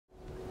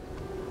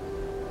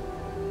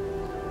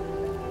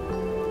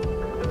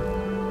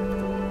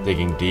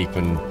digging deep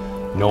and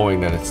knowing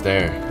that it's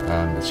there.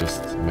 It's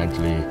just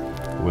mentally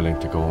willing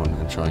to go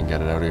and try and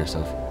get it out of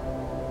yourself.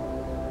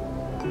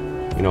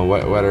 You know,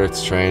 whether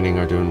it's training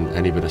or doing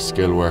any bit of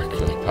skill work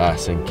like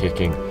passing,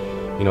 kicking,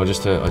 you know,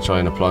 just to try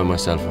and apply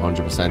myself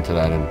 100% to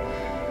that,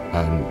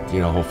 and you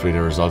know, hopefully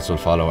the results will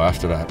follow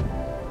after that.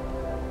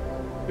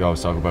 We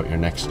always talk about your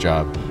next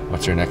job.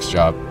 What's your next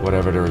job?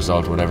 Whatever the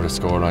result, whatever the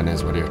scoreline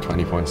is, whether you're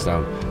 20 points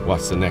down,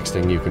 what's the next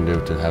thing you can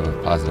do to have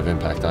a positive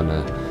impact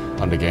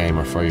on the game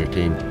or for your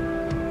team?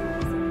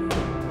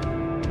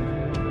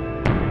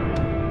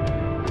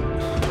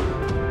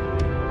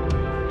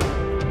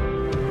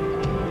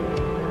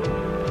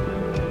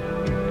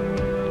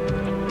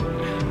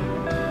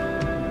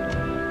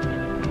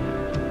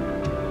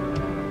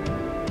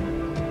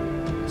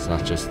 It's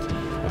not just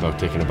about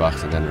ticking a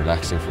box and then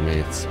relaxing for me.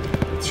 It's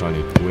trying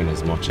to win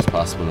as much as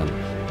possible. And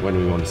when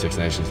we won the Six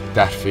Nations,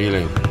 that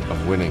feeling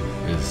of winning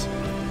is,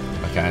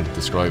 I can't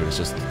describe it, it's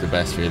just the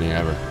best feeling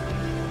ever.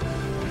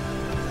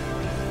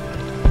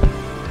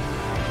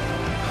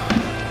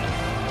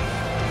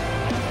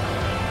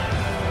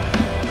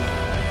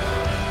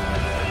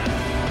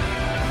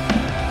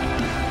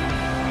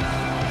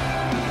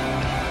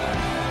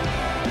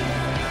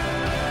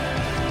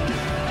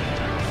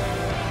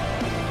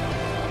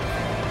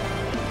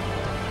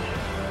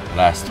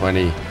 Last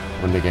 20,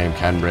 when the game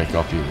can break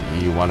up,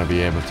 you want to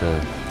be able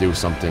to do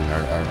something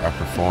or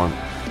perform.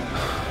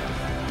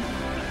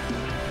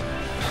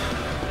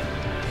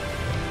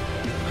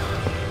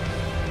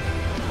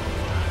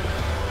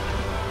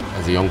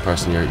 As a young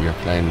person, you're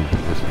playing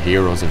with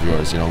heroes of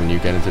yours. You know, when you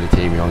get into the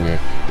team young, you're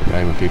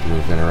playing with people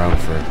who've been around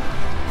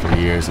for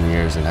years and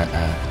years and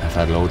have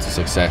had loads of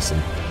success.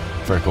 And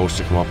for a coach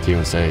to come up to you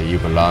and say you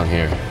belong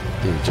here,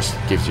 it just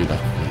gives you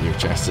that your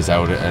chest is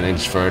out an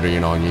inch further, you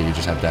know, and you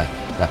just have that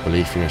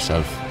belief in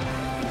yourself.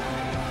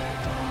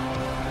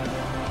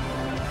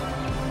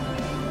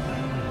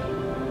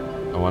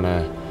 I want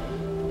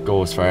to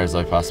go as far as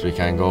I possibly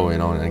can go, you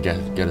know, and get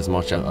as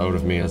much out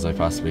of me as I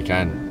possibly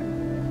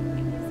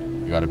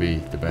can. You got to be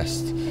the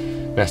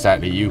best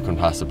athlete you can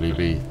possibly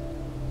be.